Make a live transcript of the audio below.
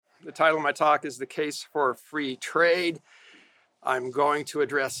The title of my talk is The Case for Free Trade. I'm going to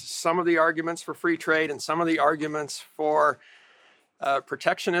address some of the arguments for free trade and some of the arguments for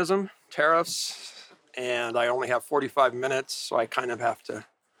protectionism, tariffs, and I only have 45 minutes, so I kind of have to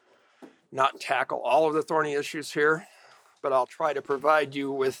not tackle all of the thorny issues here, but I'll try to provide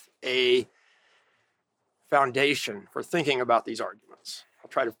you with a foundation for thinking about these arguments. I'll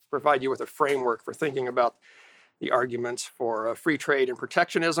try to provide you with a framework for thinking about the arguments for free trade and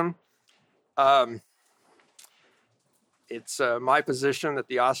protectionism. It's my position that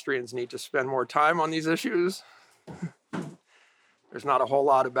the Austrians need to spend more time on these issues. There's not a whole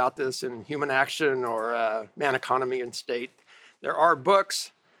lot about this in Human Action or Man, Economy, and State. There are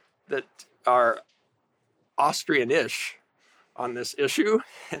books that are Austrian-ish on this issue,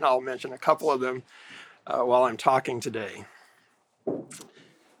 and I'll mention a couple of them while I'm talking today.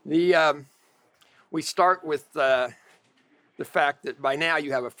 We start with the fact that by now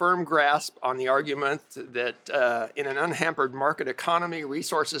you have a firm grasp on the argument that in an unhampered market economy,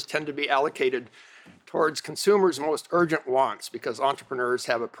 resources tend to be allocated towards consumers' most urgent wants because entrepreneurs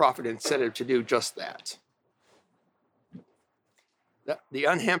have a profit incentive to do just that. The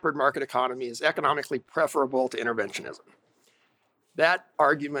unhampered market economy is economically preferable to interventionism. That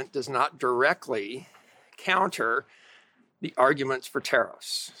argument does not directly counter the arguments for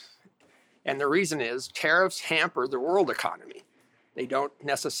tariffs. And the reason is tariffs hamper the world economy. They don't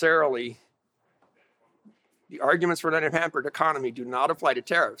necessarily, the arguments for an unhampered economy do not apply to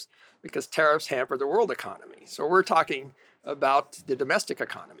tariffs because tariffs hamper the world economy. So we're talking about the domestic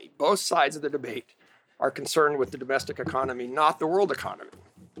economy. Both sides of the debate are concerned with the domestic economy, not the world economy.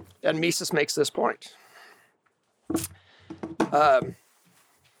 And Mises makes this point.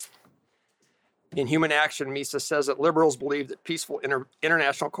 In Human Action, Mises says that liberals believe that peaceful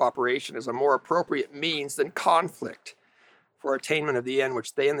international cooperation is a more appropriate means than conflict for attainment of the end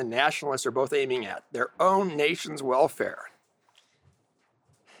which they and the nationalists are both aiming at, their own nation's welfare.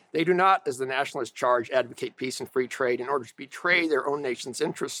 They do not, as the nationalists charge, advocate peace and free trade in order to betray their own nation's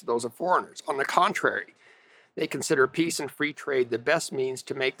interests to those of foreigners. On the contrary, they consider peace and free trade the best means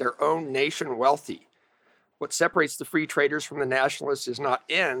to make their own nation wealthy. What separates the free traders from the nationalists is not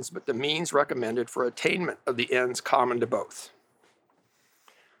ends, but the means recommended for attainment of the ends common to both.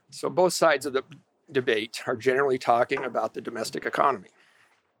 So both sides of the debate are generally talking about the domestic economy.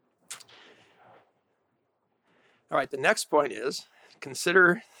 All right, the next point is,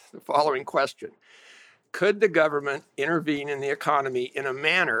 consider the following question. Could the government intervene in the economy in a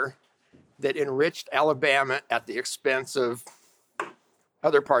manner that enriched Alabama at the expense of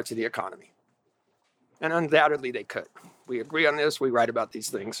other parts of the economy? And undoubtedly they could. We agree on this, we write about these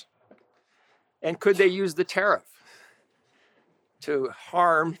things. And could they use the tariff to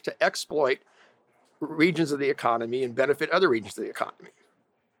harm, to exploit regions of the economy and benefit other regions of the economy?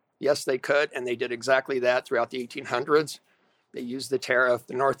 Yes, they could, and they did exactly that throughout the 1800s. They used the tariff,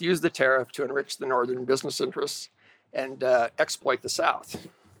 the North used the tariff to enrich the Northern business interests and exploit the South.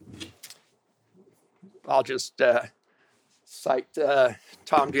 I'll just cite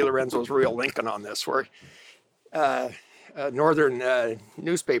Tom DiLorenzo's Real Lincoln on this, where a Northern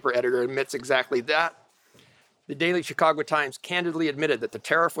newspaper editor admits exactly that. The Daily Chicago Times candidly admitted that the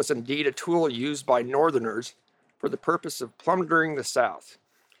tariff was indeed a tool used by Northerners for the purpose of plundering the South.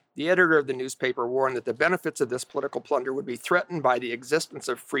 The editor of the newspaper warned that the benefits of this political plunder would be threatened by the existence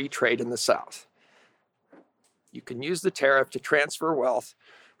of free trade in the South. You can use the tariff to transfer wealth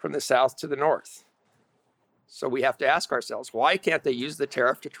from the South to the North. So we have to ask ourselves, why can't they use the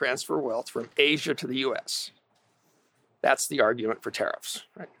tariff to transfer wealth from Asia to the U.S.? That's the argument for tariffs,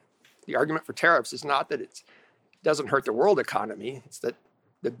 right? The argument for tariffs is not that it doesn't hurt the world economy, it's that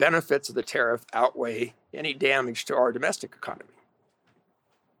the benefits of the tariff outweigh any damage to our domestic economy.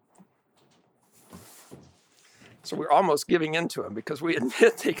 So we're almost giving in to them because we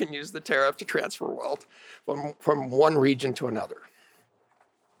admit they can use the tariff to transfer wealth from one region to another.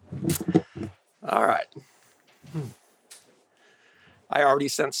 All right. I already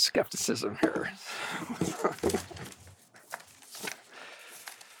sense skepticism here.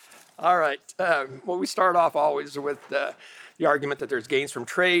 All right. Well, we start off always with the argument that there's gains from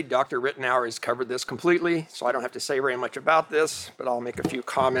trade. Dr. Ritenour has covered this completely, so I don't have to say very much about this, but I'll make a few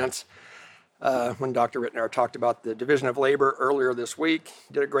comments. When Dr. Ritenour talked about the division of labor earlier this week,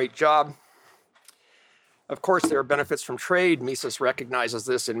 he did a great job. Of course, there are benefits from trade. Mises recognizes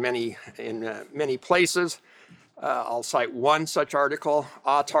this in many places. I'll cite one such article,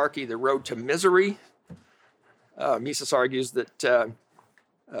 Autarky, The Road to Misery. Mises argues that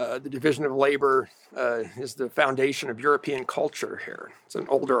the division of labor is the foundation of European culture here. It's an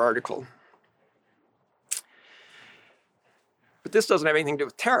older article. But this doesn't have anything to do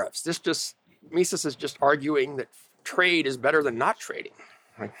with tariffs. Mises is just arguing that trade is better than not trading.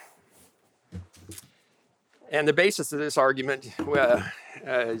 Right? And the basis of this argument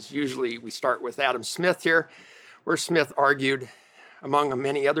is usually we start with Adam Smith here, where Smith argued, among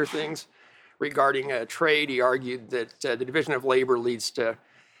many other things, regarding trade. He argued that the division of labor leads to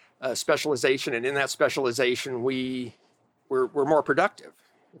specialization, and in that specialization, we're more productive.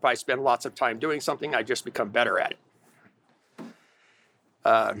 If I spend lots of time doing something, I just become better at it.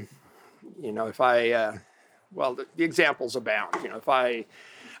 The examples abound. If I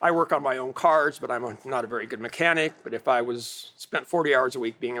work on my own cars, but I'm not a very good mechanic. But if I spent 40 hours a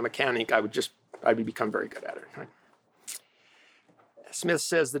week being a mechanic, I would become very good at it. Right? Smith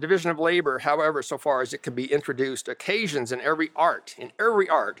says the division of labor, however, so far as it can be introduced, occasions in every art,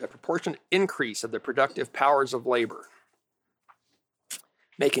 a proportionate increase of the productive powers of labor.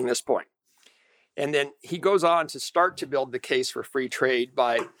 Making this point. And then he goes on to start to build the case for free trade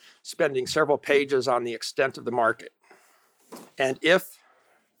by spending several pages on the extent of the market. And if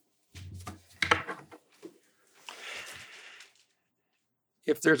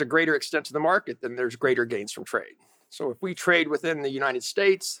there's a greater extent to the market, then there's greater gains from trade. So if we trade within the United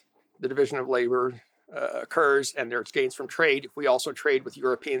States, the division of labor occurs and there's gains from trade. If we also trade with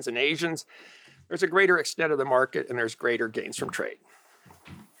Europeans and Asians, there's a greater extent of the market and there's greater gains from trade.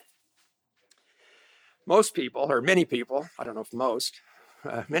 Most people, or many people, I don't know if most,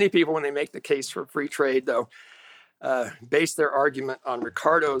 many people when they make the case for free trade, though, base their argument on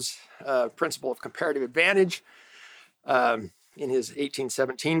Ricardo's principle of comparative advantage in his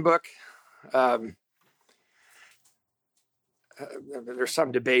 1817 book. There's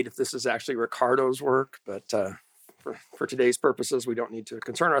some debate if this is actually Ricardo's work, but for today's purposes, we don't need to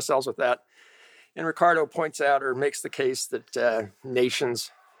concern ourselves with that. And Ricardo points out or makes the case that if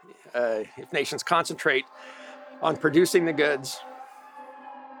nations concentrate on producing the goods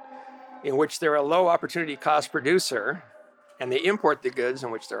in which they're a low opportunity cost producer, and they import the goods in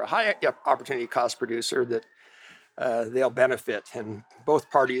which they're a high opportunity cost producer, that they'll benefit. And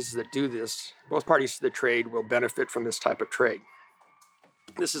both parties that do this, both parties to the trade will benefit from this type of trade.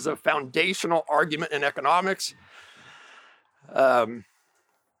 This is a foundational argument in economics.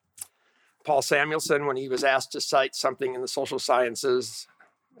 Paul Samuelson, when he was asked to cite something in the social sciences,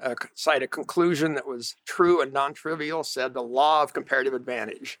 cite a conclusion that was true and non-trivial, said the law of comparative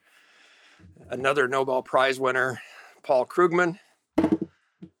advantage. Another Nobel Prize winner, Paul Krugman.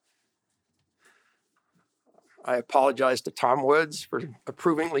 I apologize to Tom Woods for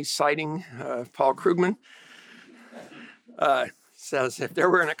approvingly citing Paul Krugman. Says, if there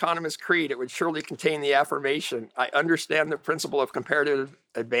were an economist's creed, it would surely contain the affirmation, I understand the principle of comparative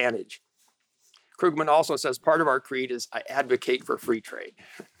advantage. Krugman also says part of our creed is, I advocate for free trade.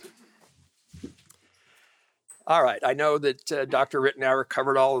 All right, I know that Dr. Rittenauer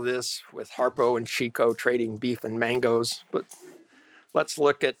covered all of this with Harpo and Chico trading beef and mangoes, but let's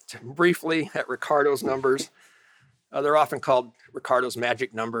look briefly at Ricardo's numbers. They're often called Ricardo's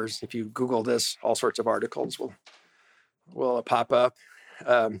magic numbers. If you Google this, all sorts of articles will pop up.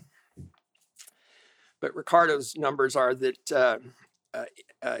 But Ricardo's numbers are that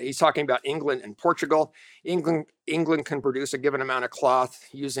he's talking about England and Portugal. England can produce a given amount of cloth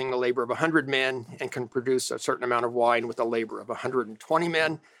using the labor of 100 men and can produce a certain amount of wine with the labor of 120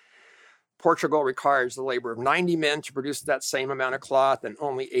 men. Portugal requires the labor of 90 men to produce that same amount of cloth and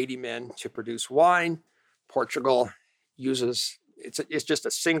only 80 men to produce wine. Portugal uses, it's just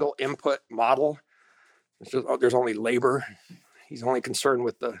a single input model. There's only labor. He's only concerned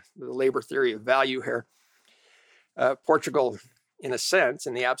with the labor theory of value here. Portugal, in a sense,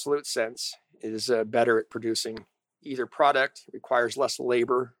 in the absolute sense, is better at producing either product. It requires less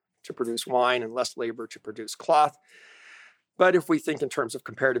labor to produce wine and less labor to produce cloth. But if we think in terms of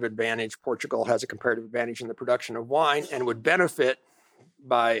comparative advantage, Portugal has a comparative advantage in the production of wine and would benefit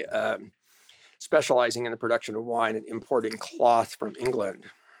by specializing in the production of wine and importing cloth from England.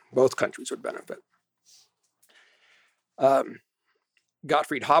 Both countries would benefit.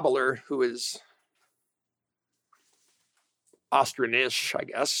 Gottfried Habeler, who is Austrianish, I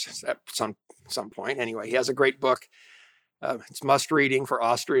guess, at some point. Anyway, he has a great book. It's must reading for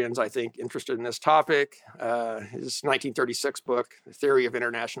Austrians, I think, interested in this topic. His 1936 book, The Theory of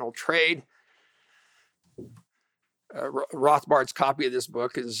International Trade. Rothbard's copy of this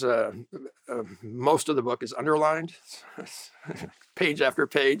book is, most of the book is underlined, page after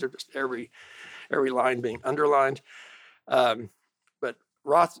page, or just every line being underlined. But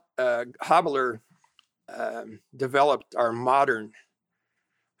Habeler developed our modern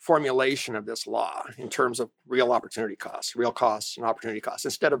formulation of this law in terms of real opportunity costs, real costs and opportunity costs,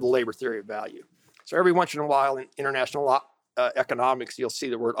 instead of the labor theory of value. So every once in a while in international law, economics, you'll see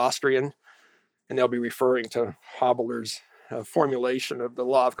the word Austrian, and they'll be referring to Haberler's formulation of the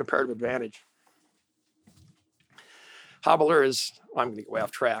law of comparative advantage. Haberler is, I'm going to get way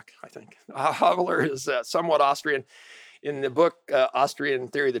off track, I think. Haberler is somewhat Austrian. In the book, Austrian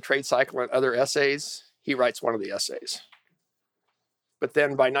Theory of the Trade Cycle and Other Essays, he writes one of the essays. But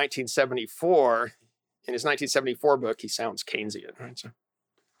then by 1974, in his 1974 book, he sounds Keynesian. Right? So,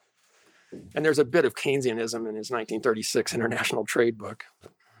 and there's a bit of Keynesianism in his 1936 International Trade book.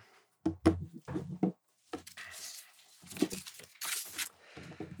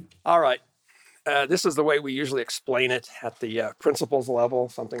 All right. This is the way we usually explain it at the principles level,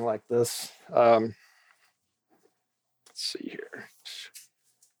 something like this. Let's see here.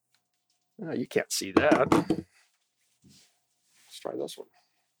 You can't see that. Let's try this one.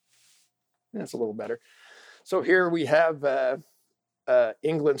 That's a little better. So here we have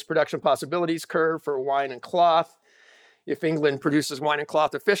England's production possibilities curve for wine and cloth. If England produces wine and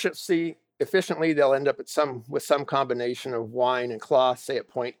cloth efficiently, they'll end up with some combination of wine and cloth, say at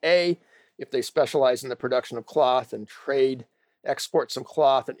point A. If they specialize in the production of cloth and export some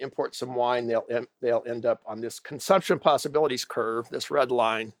cloth and import some wine, they'll end up on this consumption possibilities curve, this red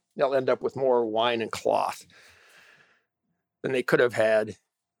line. They'll end up with more wine and cloth than they could have had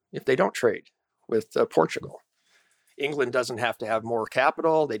if they don't trade with Portugal. England doesn't have to have more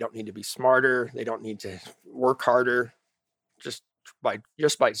capital. They don't need to be smarter. They don't need to work harder. Just by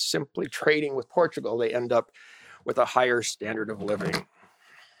simply trading with Portugal, they end up with a higher standard of living.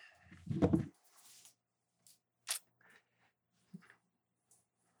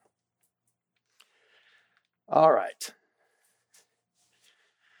 All right.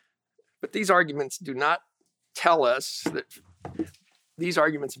 But these arguments do not tell us that, these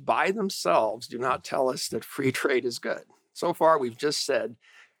arguments by themselves do not tell us that free trade is good. So far, we've just said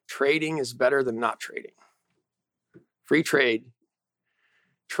trading is better than not trading. Free trade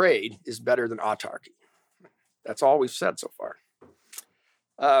is better than autarky. That's all we've said so far.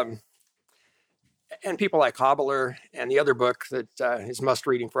 And people like Haberler, and the other book that is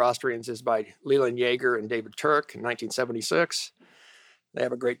must-reading for Austrians is by Leland Jaeger and David Turk in 1976. They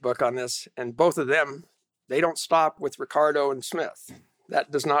have a great book on this. And both of them, they don't stop with Ricardo and Smith.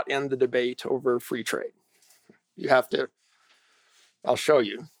 That does not end the debate over free trade. You have to, I'll show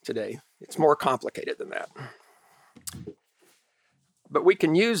you today. It's more complicated than that. But we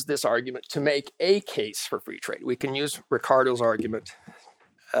can use this argument to make a case for free trade. We can use Ricardo's argument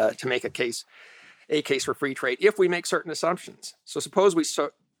to make a case for free trade if we make certain assumptions. So suppose we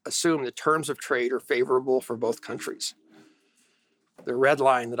assume the terms of trade are favorable for both countries. The red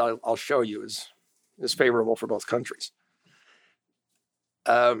line that I'll show you is favorable for both countries.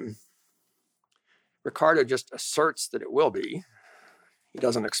 Ricardo just asserts that it will be. He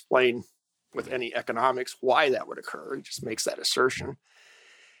doesn't explain with any economics why that would occur. He just makes that assertion.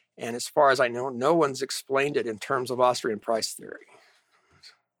 And as far as I know, no one's explained it in terms of Austrian price theory.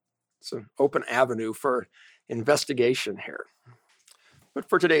 It's an open avenue for investigation here. But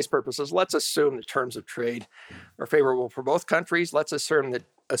for today's purposes, let's assume the terms of trade are favorable for both countries. Let's assume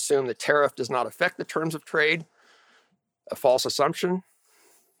the tariff does not affect the terms of trade, a false assumption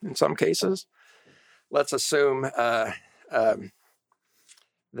in some cases. Let's assume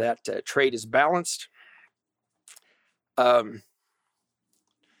that trade is balanced. So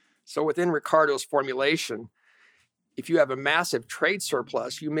within Ricardo's formulation, if you have a massive trade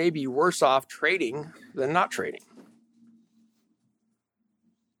surplus, you may be worse off trading than not trading.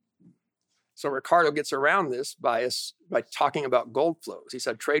 So Ricardo gets around this by talking about gold flows. He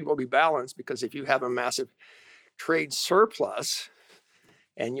said trade will be balanced because if you have a massive trade surplus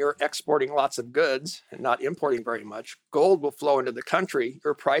and you're exporting lots of goods and not importing very much, gold will flow into the country,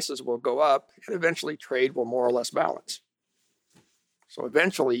 your prices will go up, and eventually trade will more or less balance. So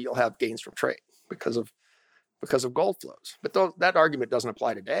eventually you'll have gains from trade because of gold flows. But that argument doesn't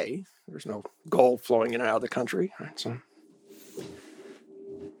apply today. There's no gold flowing in and out of the country. Right? So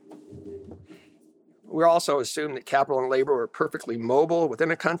we also assume that capital and labor are perfectly mobile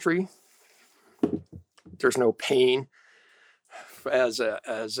within a country. There's no pain as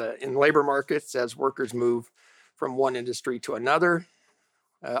in labor markets as workers move from one industry to another.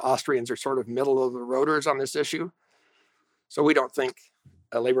 Austrians are sort of middle of the roaders on this issue. So we don't think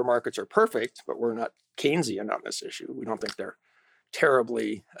labor markets are perfect, but we're not Keynesian on this issue. We don't think they're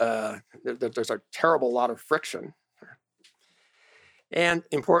terribly, there's a terrible lot of friction. And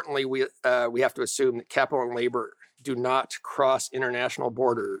importantly, we have to assume that capital and labor do not cross international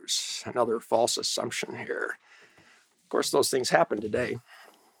borders. Another false assumption here. Of course, those things happen today.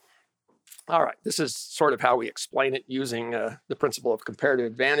 All right, this is sort of how we explain it using the principle of comparative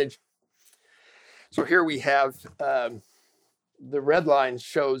advantage. So here we have The red line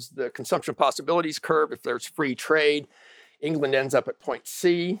shows the consumption possibilities curve. If there's free trade, England ends up at point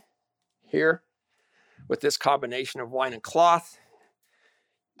C here with this combination of wine and cloth.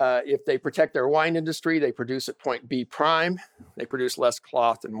 If they protect their wine industry, they produce at point B prime. They produce less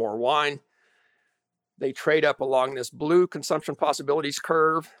cloth and more wine. They trade up along this blue consumption possibilities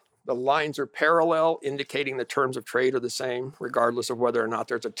curve. The lines are parallel, indicating the terms of trade are the same, regardless of whether or not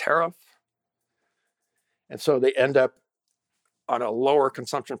there's a tariff. And so they end up on a lower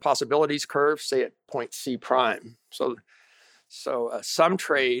consumption possibilities curve, say at point C prime. So some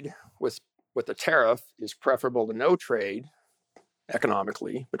trade with a tariff is preferable to no trade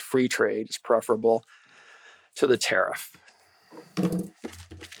economically, but free trade is preferable to the tariff.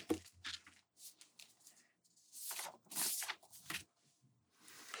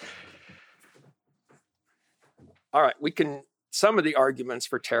 All right, some of the arguments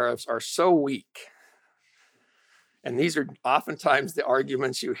for tariffs are so weak, and these are oftentimes the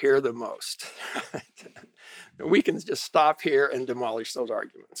arguments you hear the most. We can just stop here and demolish those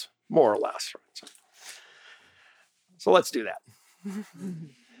arguments, more or less. So let's do that.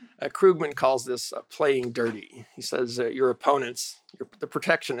 Krugman calls this playing dirty. He says your opponents, the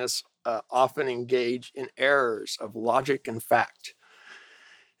protectionists, often engage in errors of logic and fact.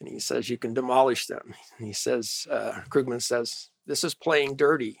 And he says you can demolish them. And he says, Krugman says, this is playing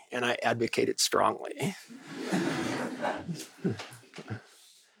dirty, and I advocate it strongly.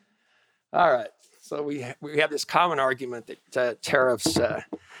 All right, so we have this common argument that tariffs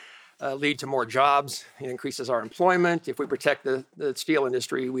lead to more jobs. It increases our employment. If we protect the steel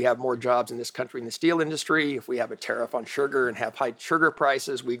industry, we have more jobs in this country in the steel industry. If we have a tariff on sugar and have high sugar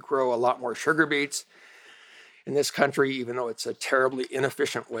prices, we grow a lot more sugar beets in this country, even though it's a terribly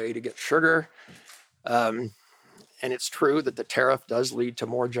inefficient way to get sugar. And it's true that the tariff does lead to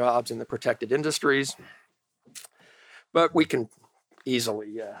more jobs in the protected industries. But we can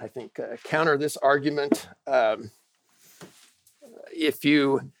easily, I think, counter this argument. If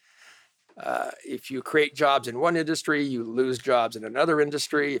you create jobs in one industry, you lose jobs in another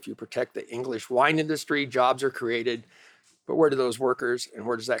industry. If you protect the English wine industry, jobs are created. But where do those workers and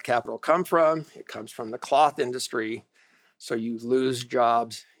where does that capital come from? It comes from the cloth industry. So you lose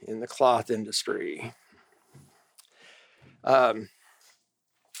jobs in the cloth industry. And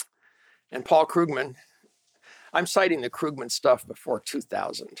Paul Krugman, I'm citing the Krugman stuff before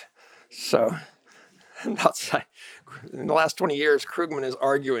 2000. So in the last 20 years, Krugman is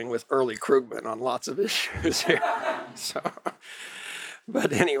arguing with early Krugman on lots of issues here.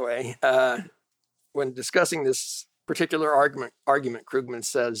 But anyway, when discussing this particular argument, Krugman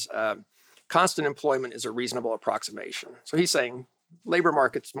says constant employment is a reasonable approximation. So he's saying labor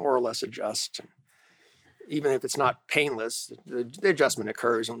markets more or less adjust. Even if it's not painless, the adjustment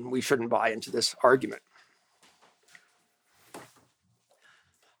occurs, and we shouldn't buy into this argument.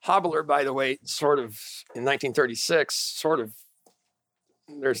 Habeler, by the way, sort of in 1936,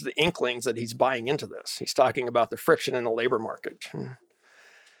 there's the inklings that he's buying into this. He's talking about the friction in the labor market.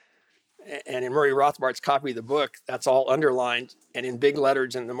 And in Murray Rothbard's copy of the book, that's all underlined. And in big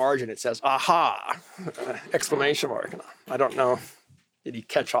letters in the margin, it says, aha, exclamation mark. I don't know. Did he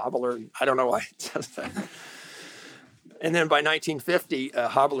catch Habeler? I don't know why it says that. And then by 1950,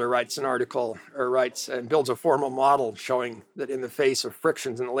 Habeler writes an article, writes and builds a formal model showing that in the face of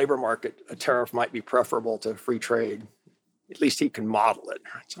frictions in the labor market, a tariff might be preferable to free trade. At least he can model it.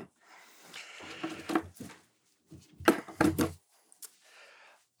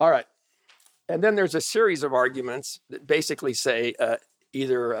 All right. And then there's a series of arguments that basically say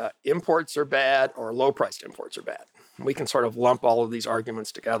either imports are bad or low-priced imports are bad. We can sort of lump all of these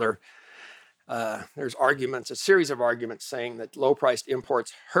arguments together. There's a series of arguments saying that low-priced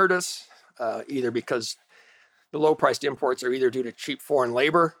imports hurt us, either because the low-priced imports are either due to cheap foreign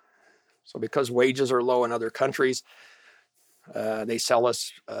labor, so because wages are low in other countries, they sell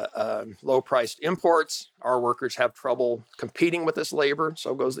us low-priced imports. Our workers have trouble competing with this labor,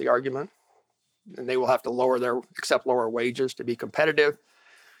 so goes the argument. And they will have to accept lower wages to be competitive,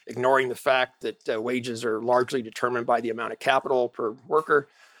 ignoring the fact that wages are largely determined by the amount of capital per worker,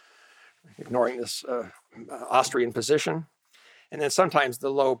 ignoring this Austrian position. And then sometimes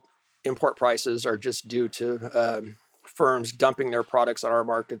the low import prices are just due to firms dumping their products on our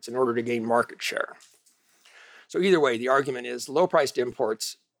markets in order to gain market share. So either way, the argument is low-priced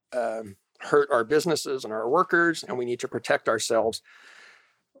imports hurt our businesses and our workers, and we need to protect ourselves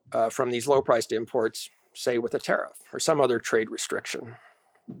from these low-priced imports, say with a tariff or some other trade restriction.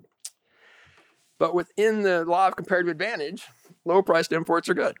 But within the law of comparative advantage, low-priced imports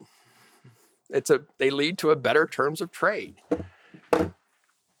are good. They lead to a better terms of trade.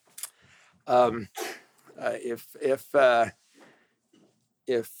 If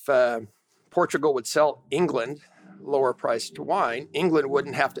if Portugal would sell England lower priced wine, England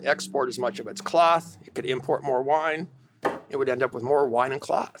wouldn't have to export as much of its cloth. It could import more wine. It would end up with more wine and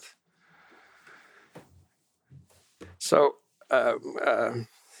cloth. So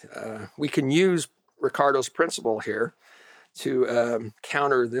we can use Ricardo's principle here to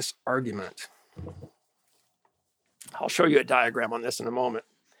counter this argument. I'll show you a diagram on this in a moment.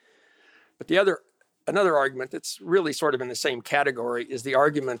 But another argument that's really sort of in the same category is the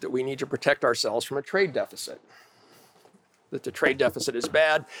argument that we need to protect ourselves from a trade deficit. That the trade deficit is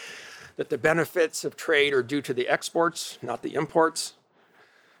bad, that the benefits of trade are due to the exports, not the imports.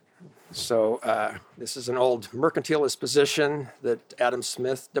 So this is an old mercantilist position that Adam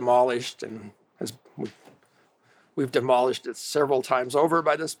Smith demolished, and we've demolished it several times over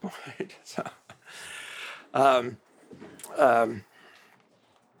by this point. So,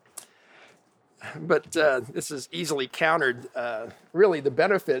 but this is easily countered. Really, the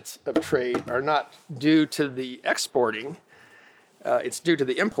benefits of trade are not due to the exporting, it's due to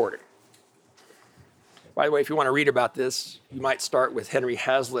the importing. By the way, if you want to read about this, you might start with Henry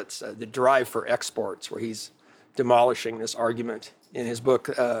Hazlitt's The Drive for Exports, where he's demolishing this argument in his book,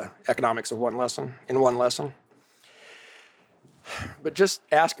 Economics in One Lesson. But just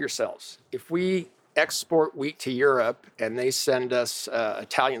ask yourselves, if we export wheat to Europe and they send us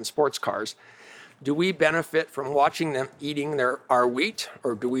Italian sports cars, do we benefit from watching them eating our wheat,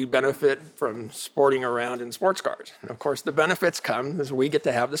 or do we benefit from sporting around in sports cars? And of course, the benefits come as we get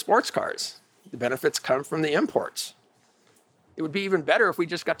to have the sports cars. The benefits come from the imports. It would be even better if we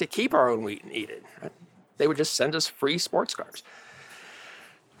just got to keep our own wheat and eat it. Right? They would just send us free sports cars.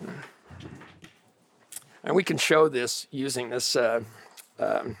 And we can show this using this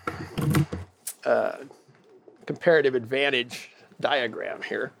comparative advantage diagram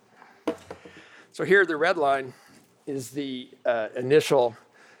here. So here the red line is the initial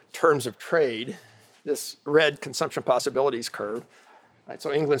terms of trade, this red consumption possibilities curve. Right,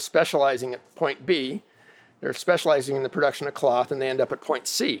 so England's specializing at point B. They're specializing in the production of cloth, and they end up at point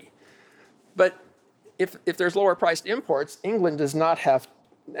C. But if there's lower priced imports, England does not have,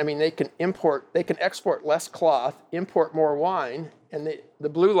 they can export less cloth, import more wine, and the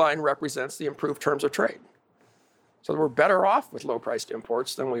blue line represents the improved terms of trade. So we're better off with low priced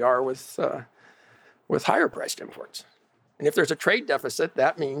imports than we are with higher priced imports. And if there's a trade deficit,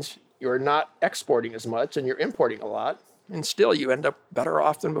 that means you're not exporting as much and you're importing a lot. And still, you end up better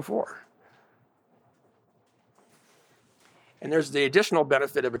off than before. And there's the additional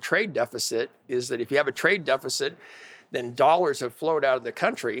benefit of a trade deficit is that if you have a trade deficit, then dollars have flowed out of the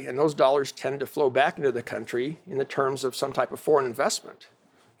country, and those dollars tend to flow back into the country in the terms of some type of foreign investment.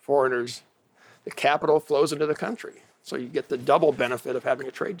 Foreigners, the capital flows into the country. So you get the double benefit of having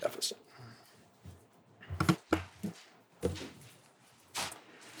a trade deficit.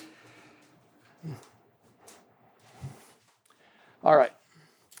 All right,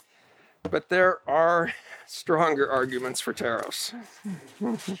 but there are stronger arguments for tariffs,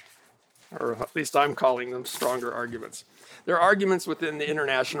 or at least I'm calling them stronger arguments. There are arguments within the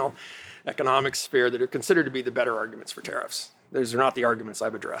international economic sphere that are considered to be the better arguments for tariffs. Those are not the arguments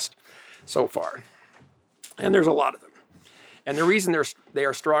I've addressed so far, and there's a lot of them. And the reason they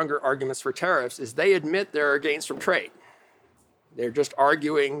are stronger arguments for tariffs is they admit there are gains from trade. They're just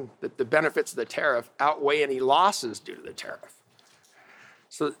arguing that the benefits of the tariff outweigh any losses due to the tariff.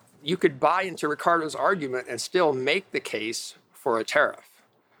 So you could buy into Ricardo's argument and still make the case for a tariff.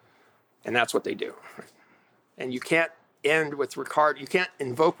 And that's what they do. And you can't end with Ricardo, you can't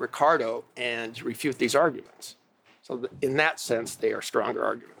invoke Ricardo and refute these arguments. So in that sense, they are stronger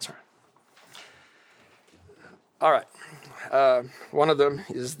arguments. All right. One of them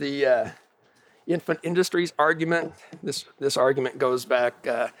is the infant industries argument. This argument goes back,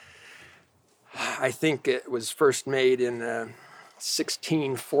 I think it was first made in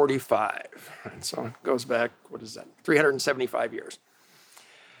 1645. And so it goes back, 375 years.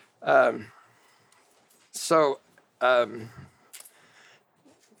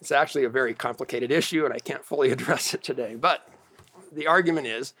 It's actually a very complicated issue, and I can't fully address it today. But the argument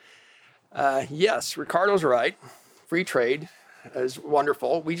is, yes, Ricardo's right. Free trade is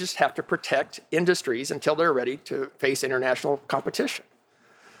wonderful. We just have to protect industries until they're ready to face international competition.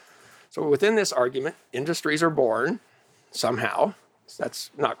 So within this argument, industries are born somehow.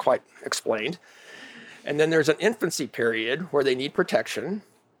 That's not quite explained. And then there's an infancy period where they need protection.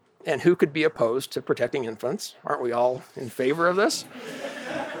 And who could be opposed to protecting infants? Aren't we all in favor of this?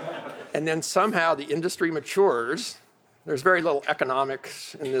 And then somehow the industry matures. There's very little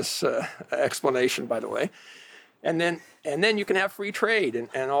economics in this explanation, by the way. And then you can have free trade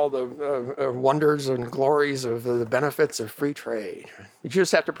and all the wonders and glories of the benefits of free trade. You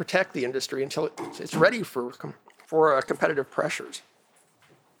just have to protect the industry until it's ready for competitive pressures.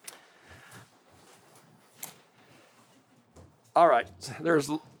 All right, there's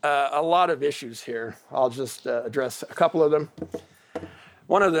a lot of issues here. I'll just address a couple of them.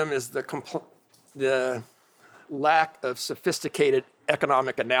 One of them is the lack of sophisticated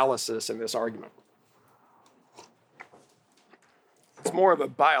economic analysis in this argument. It's more of a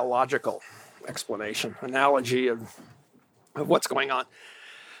biological explanation, analogy of what's going on.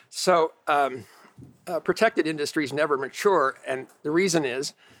 So protected industries never mature, and the reason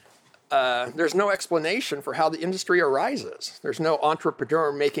is there's no explanation for how the industry arises. There's no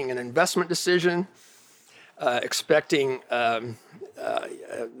entrepreneur making an investment decision, expecting the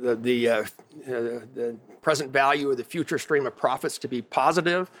present value of the future stream of profits to be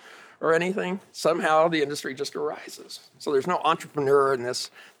positive or anything. Somehow the industry just arises. So there's no entrepreneur in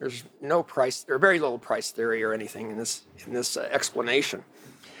this. There's no price, or very little price theory or anything in this explanation.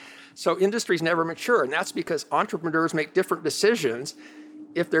 So industries never mature, and that's because entrepreneurs make different decisions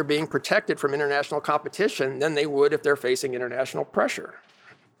if they're being protected from international competition than they would if they're facing international pressure.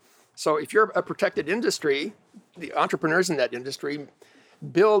 So if you're a protected industry, the entrepreneurs in that industry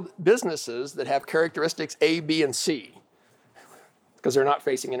build businesses that have characteristics A, B, and C because they're not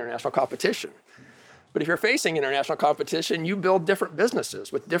facing international competition. But if you're facing international competition, you build different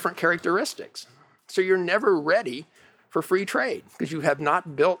businesses with different characteristics. So you're never ready for free trade because you have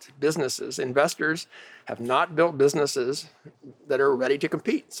not built businesses. Investors have not built businesses that are ready to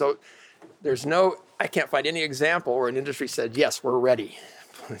compete. So I can't find any example where an industry said, yes, we're ready.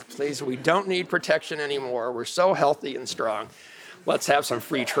 Please, we don't need protection anymore. We're so healthy and strong. Let's have some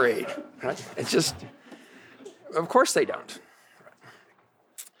free trade. Right? It's just, of course they don't.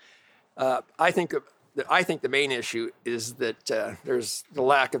 I think the main issue is that there's the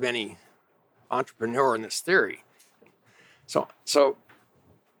lack of any entrepreneur in this theory. So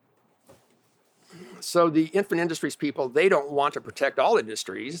the infant industries people, they don't want to protect all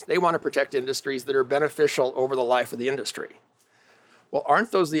industries. They want to protect industries that are beneficial over the life of the industry. Well,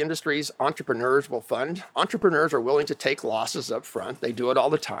 aren't those the industries entrepreneurs will fund? Entrepreneurs are willing to take losses up front. They do it all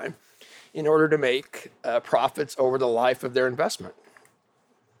the time in order to make profits over the life of their investment.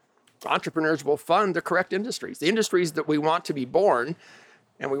 Entrepreneurs will fund the correct industries. The industries that we want to be born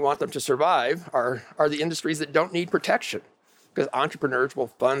and we want them to survive are the industries that don't need protection, because entrepreneurs will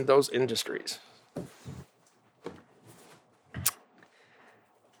fund those industries.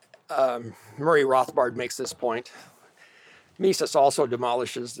 Murray Rothbard makes this point. Mises also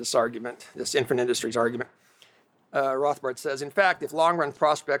demolishes this argument, this infant industries argument. Rothbard says, in fact, if long-run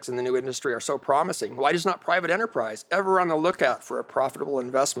prospects in the new industry are so promising, why does not private enterprise, ever on the lookout for a profitable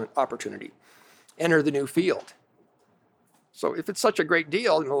investment opportunity, enter the new field? So if it's such a great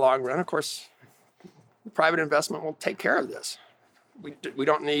deal in the long run, of course, private investment will take care of this. We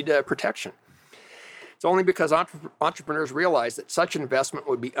don't need protection. It's only because entrepreneurs realize that such investment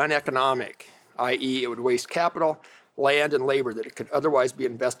would be uneconomic, i.e. it would waste capital, land, and labor that it could otherwise be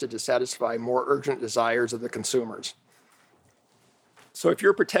invested to satisfy more urgent desires of the consumers. So if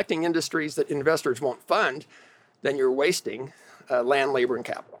you're protecting industries that investors won't fund, then you're wasting land, labor, and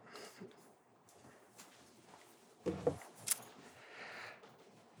capital.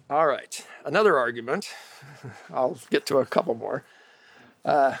 All right, another argument. I'll get to a couple more.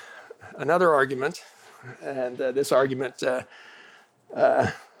 Another argument, and this argument.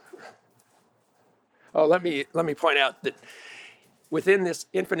 Let me point out that within this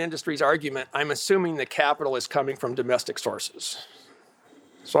infant industries argument, I'm assuming the capital is coming from domestic sources.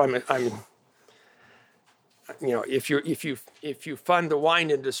 So if you fund the wine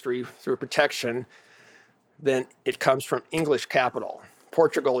industry through protection, then it comes from English capital.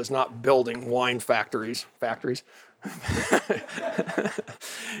 Portugal is not building wine factories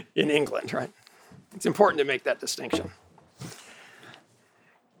in England, right? It's important to make that distinction.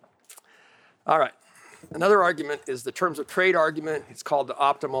 All right. Another argument is the terms of trade argument. It's called the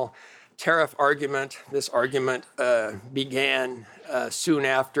optimal tariff argument. This argument began soon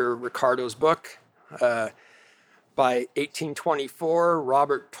after Ricardo's book. By 1824,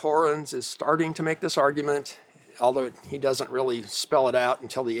 Robert Torrens is starting to make this argument, although he doesn't really spell it out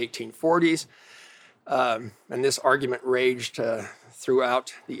until the 1840s. And this argument raged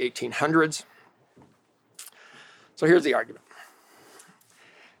throughout the 1800s. So here's the argument.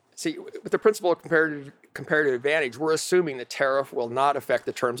 See, with the principle of comparative advantage, we're assuming the tariff will not affect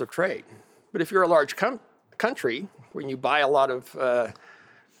the terms of trade. But if you're a large country, when you buy a lot of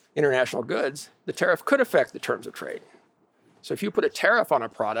international goods, the tariff could affect the terms of trade. So if you put a tariff on a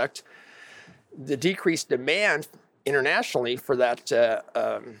product, the decreased demand internationally for that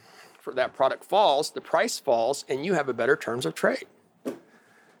product falls, the price falls, and you have a better terms of trade.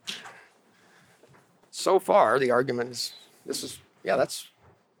 So far, the argument is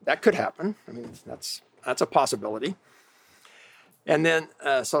that could happen. I mean, that's a possibility. And then,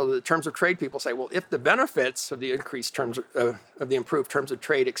 so the terms of trade people say, well, if the benefits of the increased terms of the improved terms of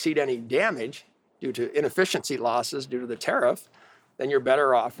trade exceed any damage due to inefficiency losses due to the tariff, then you're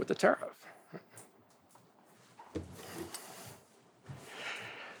better off with the tariff.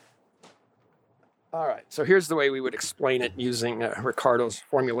 All right, so here's the way we would explain it using Ricardo's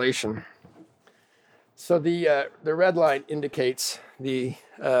formulation. So the red line indicates the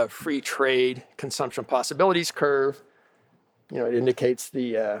free trade consumption possibilities curve. It indicates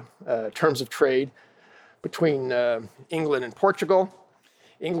the terms of trade between England and Portugal.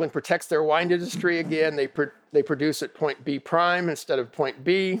 England protects their wine industry again. They produce at point B prime instead of point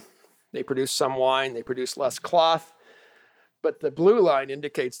B. They produce some wine. They produce less cloth. But the blue line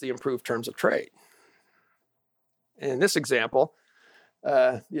indicates the improved terms of trade. And in this example,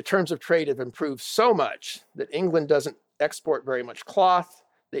 the terms of trade have improved so much that England doesn't export very much cloth.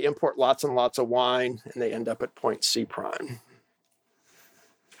 They import lots and lots of wine, and they end up at point C prime.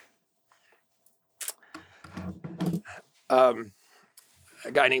 A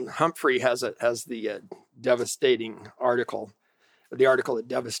guy named Humphrey has the devastating article, the article that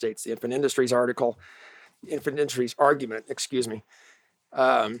devastates the infant industries argument.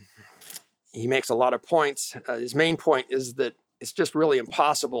 He makes a lot of points. His main point is that it's just really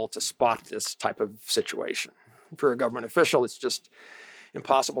impossible to spot this type of situation. For a government official, it's just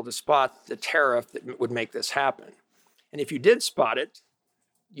impossible to spot the tariff that would make this happen. And if you did spot it,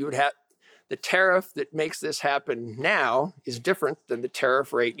 you would have the tariff that makes this happen now is different than the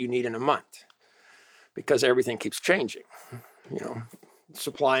tariff rate you need in a month because everything keeps changing.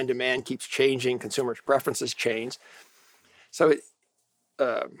 Supply and demand keeps changing, consumer preferences change. So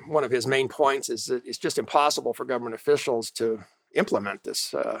one of his main points is that it's just impossible for government officials to implement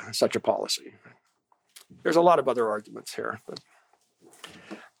this such a policy. There's a lot of other arguments here.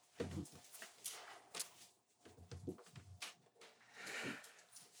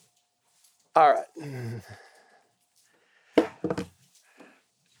 All right.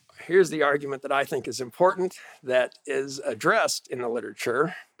 Here's the argument that I think is important that is addressed in the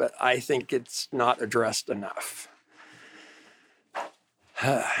literature, but I think it's not addressed enough.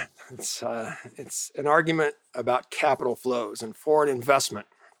 It's an argument about capital flows and foreign investment.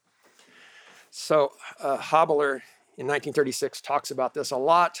 So Habeler in 1936 talks about this a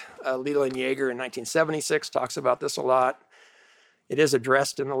lot. Leland Yeager in 1976 talks about this a lot. It is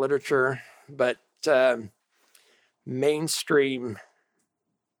addressed in the literature, but mainstream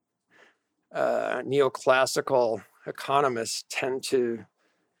neoclassical economists tend to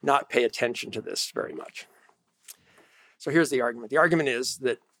not pay attention to this very much. So here's the argument. The argument is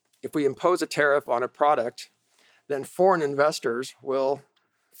that if we impose a tariff on a product, then foreign investors will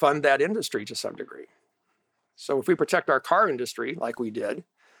fund that industry to some degree. So if we protect our car industry like we did,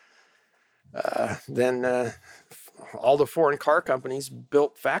 then all the foreign car companies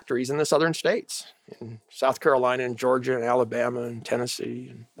built factories in the southern states, in South Carolina and Georgia and Alabama and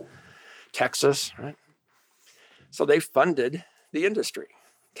Tennessee and Texas, right? So they funded the industry.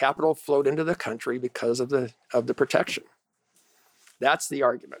 Capital flowed into the country because of the protection. That's the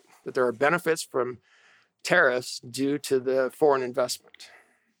argument, that there are benefits from tariffs due to the foreign investment.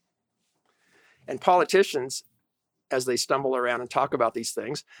 And politicians, as they stumble around and talk about these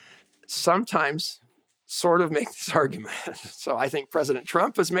things, sometimes sort of make this argument. So I think President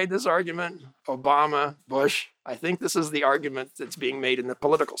Trump has made this argument, Obama, Bush. I think this is the argument that's being made in the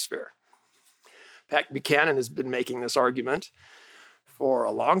political sphere. Pat Buchanan has been making this argument for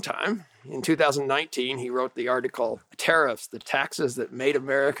a long time. In 2019, he wrote the article, Tariffs, the Taxes That Made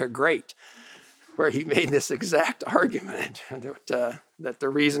America Great, where he made this exact argument that the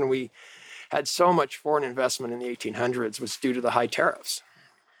reason we had so much foreign investment in the 1800s was due to the high tariffs.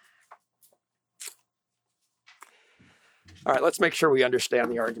 All right, let's make sure we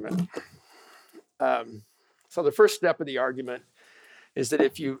understand the argument. So the first step of the argument is that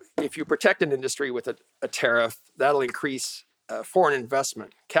if you protect an industry with a tariff, that'll increase foreign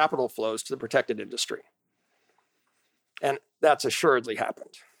investment, capital flows to the protected industry. And that's assuredly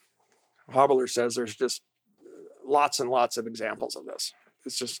happened. Habeler says there's just lots and lots of examples of this.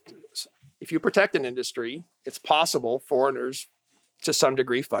 It's just, if you protect an industry, it's possible foreigners to some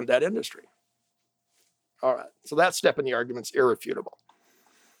degree fund that industry. All right, so that step in the argument's irrefutable.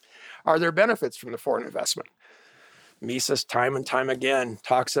 Are there benefits from the foreign investment? Mises, time and time again,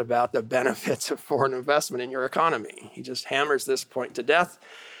 talks about the benefits of foreign investment in your economy. He just hammers this point to death.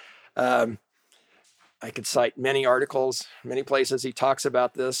 I could cite many articles, many places he talks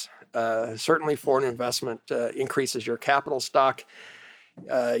about this. Certainly foreign investment increases your capital stock.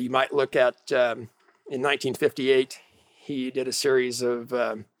 You might look at, in 1958, he did a series of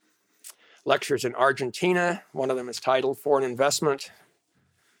lectures in Argentina. One of them is titled Foreign Investment.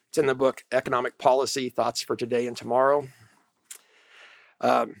 It's in the book Economic Policy, Thoughts for Today and Tomorrow.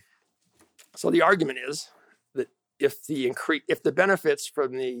 So the argument is that if the benefits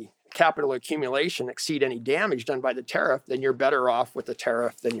from the capital accumulation exceed any damage done by the tariff, then you're better off with the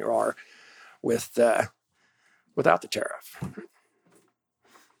tariff than you are with without the tariff.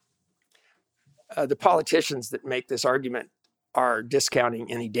 The politicians that make this argument are discounting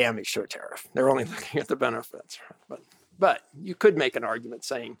any damage to a tariff. They're only looking at the benefits. But you could make an argument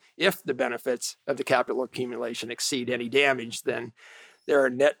saying if the benefits of the capital accumulation exceed any damage, then there are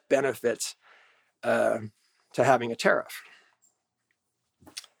net benefits to having a tariff.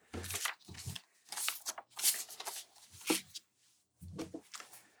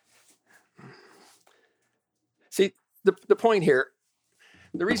 See, the point here,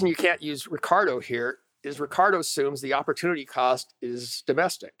 the reason you can't use Ricardo here is Ricardo assumes the opportunity cost is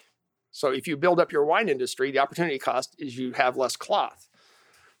domestic. So if you build up your wine industry, the opportunity cost is you have less cloth.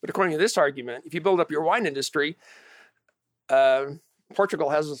 But according to this argument, if you build up your wine industry, Portugal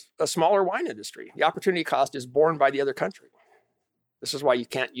has a smaller wine industry. The opportunity cost is borne by the other country. This is why you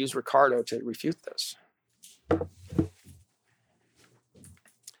can't use Ricardo to refute this.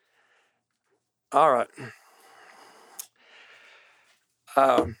 All right.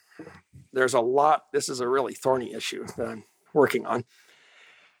 There's a lot. This is a really thorny issue that I'm working on.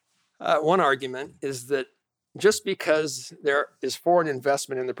 One argument is that just because there is foreign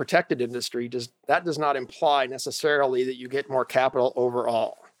investment in the protected industry, does not imply necessarily that you get more capital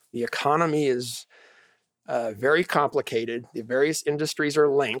overall. The economy is very complicated. The various industries are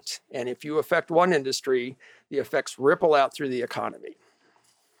linked, and if you affect one industry, the effects ripple out through the economy.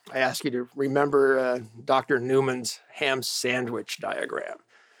 I ask you to remember Dr. Newman's ham sandwich diagram,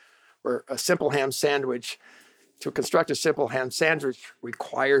 where a simple ham sandwich, to construct a simple ham sandwich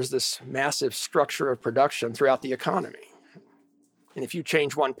requires this massive structure of production throughout the economy. And if you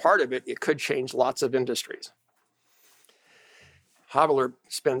change one part of it, it could change lots of industries. Haberler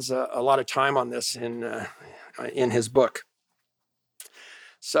spends a lot of time on this in his book.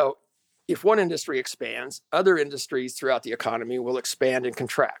 So if one industry expands, other industries throughout the economy will expand and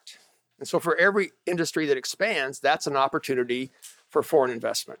contract. And so for every industry that expands, that's an opportunity for foreign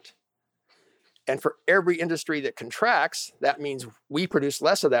investment. And for every industry that contracts, that means we produce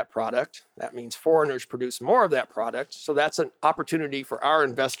less of that product. That means foreigners produce more of that product. So that's an opportunity for our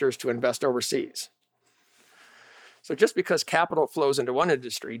investors to invest overseas. So just because capital flows into one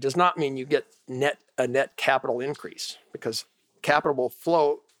industry does not mean you get a net capital increase, because capital will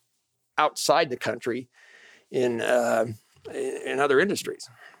flow outside the country in other industries.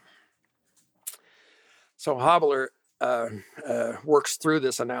 So Haberler works through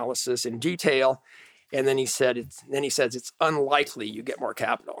this analysis in detail, and then he says it's unlikely you get more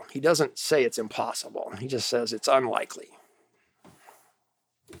capital. He doesn't say it's impossible. He just says it's unlikely.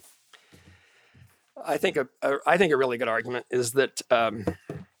 I think a really good argument is that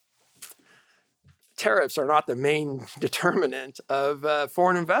tariffs are not the main determinant of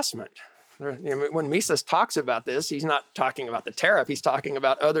foreign investment. When Mises talks about this, he's not talking about the tariff. He's talking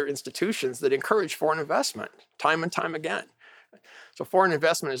about other institutions that encourage foreign investment time and time again. So foreign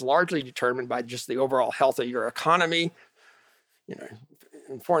investment is largely determined by just the overall health of your economy.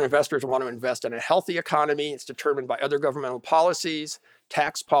 And foreign investors want to invest in a healthy economy. It's determined by other governmental policies,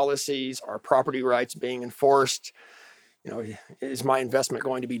 tax policies, are property rights being enforced? Is my investment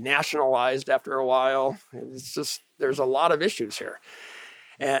going to be nationalized after a while? It's just, there's a lot of issues here.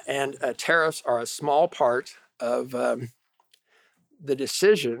 And tariffs are a small part of the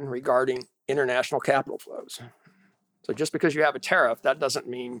decision regarding international capital flows. So just because you have a tariff, that doesn't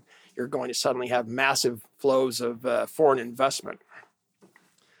mean you're going to suddenly have massive flows of foreign investment.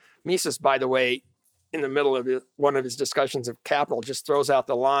 Mises, by the way, in the middle of one of his discussions of capital, just throws out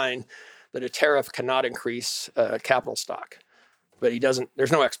the line that a tariff cannot increase capital stock. But he doesn't,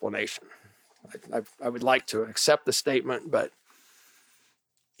 there's no explanation. I would like to accept the statement, but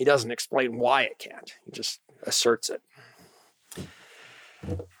he doesn't explain why it can't. He just asserts it.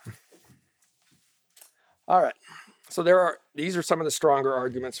 All right. So these are some of the stronger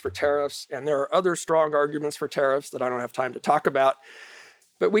arguments for tariffs, and there are other strong arguments for tariffs that I don't have time to talk about,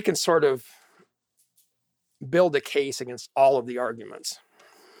 but we can sort of build a case against all of the arguments.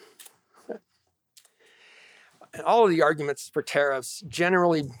 And all of the arguments for tariffs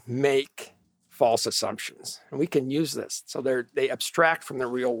generally make false assumptions, and we can use this. So they abstract from the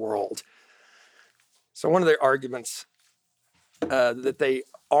real world. So one of the arguments that they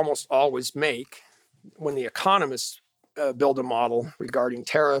almost always make when the economists build a model regarding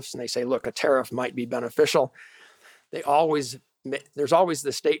tariffs, and they say, look, a tariff might be beneficial, there's always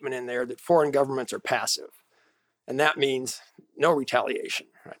the statement in there that foreign governments are passive. And that means no retaliation.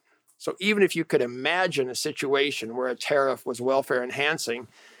 Right? So even if you could imagine a situation where a tariff was welfare enhancing,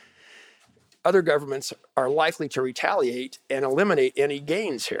 other governments are likely to retaliate and eliminate any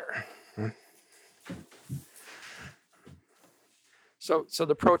gains here. So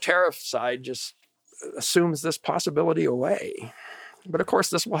the pro-tariff side just assumes this possibility away. But of course,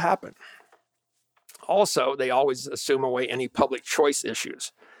 this will happen. Also, they always assume away any public choice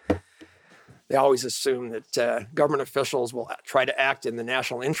issues. They always assume that government officials will try to act in the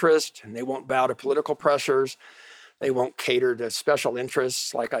national interest, and they won't bow to political pressures. They won't cater to special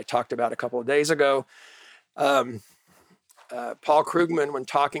interests, like I talked about a couple of days ago. Paul Krugman, when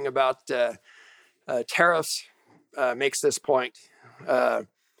talking about tariffs, makes this point.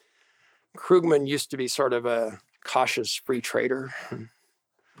 Krugman used to be sort of a cautious free trader,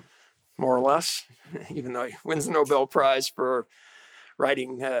 more or less, even though he wins the Nobel Prize for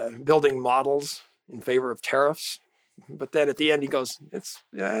building models in favor of tariffs. But then at the end he goes, it's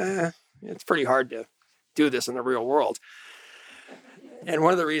pretty hard to do this in the real world. And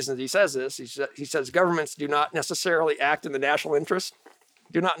one of the reasons he says this, he says governments do not necessarily act in the national interest.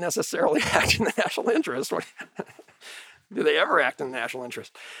 Do not necessarily act in the national interest. Do they ever act in the national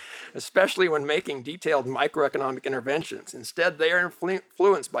interest? Especially when making detailed microeconomic interventions. Instead, they are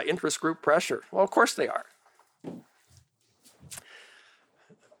influenced by interest group pressure. Well, of course they are.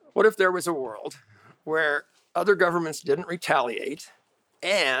 What if there was a world where other governments didn't retaliate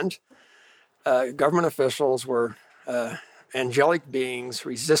and government officials were angelic beings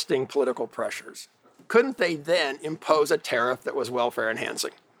resisting political pressures? Couldn't they then impose a tariff that was welfare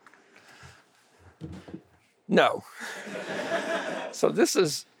enhancing? No. So this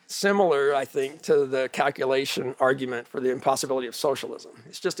is similar, I think, to the calculation argument for the impossibility of socialism.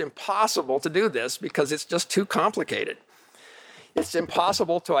 It's just impossible to do this because it's just too complicated. It's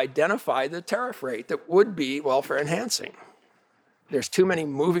impossible to identify the tariff rate that would be welfare enhancing. There's too many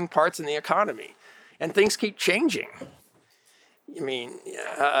moving parts in the economy, and things keep changing. I mean,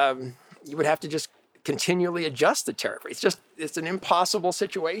 you would have to just continually adjust the tariff rate. It's an impossible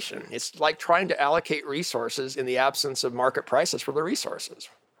situation. It's like trying to allocate resources in the absence of market prices for the resources.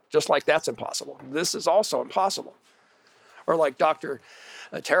 Just like that's impossible. This is also impossible. Or like Dr.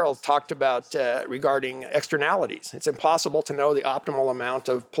 Terrell talked about regarding externalities. It's impossible to know the optimal amount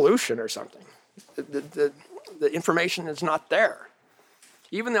of pollution or something. The information is not there.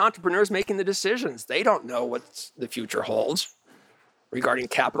 Even the entrepreneurs making the decisions, they don't know what the future holds regarding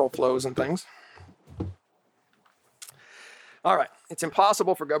capital flows and things. All right, it's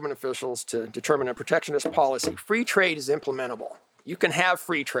impossible for government officials to determine a protectionist policy. Free trade is implementable. You can have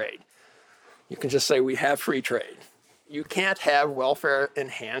free trade. You can just say we have free trade. You can't have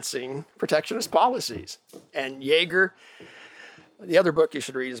welfare-enhancing protectionist policies. And Yeager, the other book you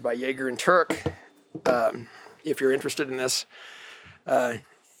should read is by Yeager and Turk, if you're interested in this.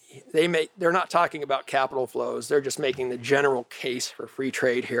 They're not talking about capital flows. They're just making the general case for free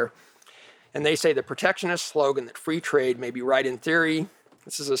trade here. And they say the protectionist slogan that free trade may be right in theory,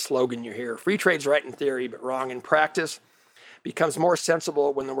 this is a slogan you hear, free trade's right in theory but wrong in practice, becomes more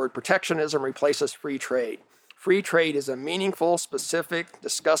sensible when the word protectionism replaces free trade. Free trade is a meaningful, specific,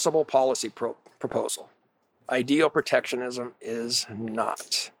 discussable policy proposal. Ideal protectionism is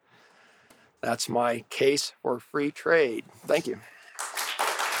not. That's my case for free trade. Thank you.